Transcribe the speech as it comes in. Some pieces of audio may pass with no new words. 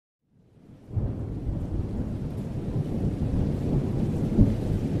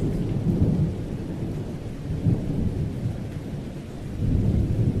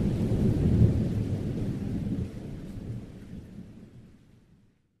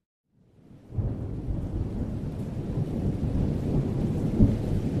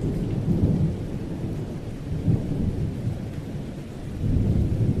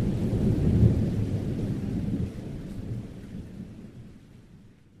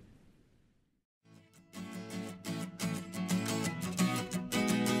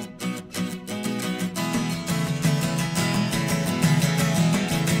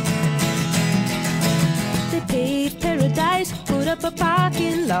up a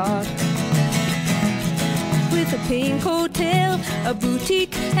parking lot with a pink hotel, a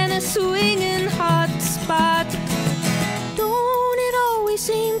boutique, and a swinging hot spot. Don't it always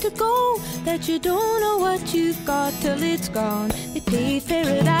seem to go that you don't know what you've got till it's gone? They paved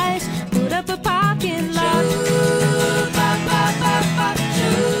paradise, put up a parking lot.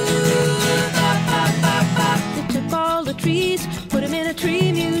 They took all the trees, put them in a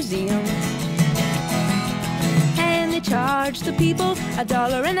tree museum, and they charged the people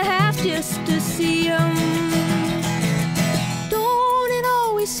 $1.50 just to see them. Don't it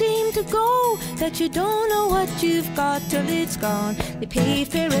always seem to go that you don't know what you've got till it's gone? They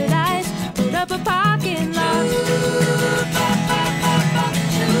paved paradise, put up a parking lot.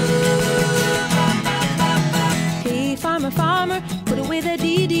 Hey, farmer, farmer, put away the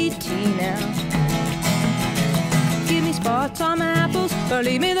DDT now. Give me spots on my apples, or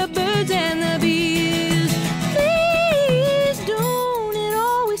leave me the birds and the bees. Please, don't it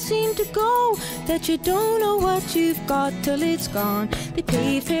always seem to go that you don't know what you've got till it's gone? They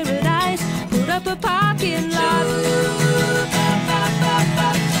paved paradise, put up a parking lot.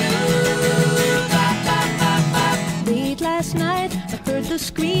 Late last night, I heard the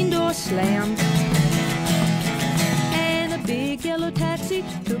screen door slam, and a big yellow taxi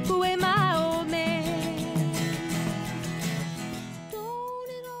took away my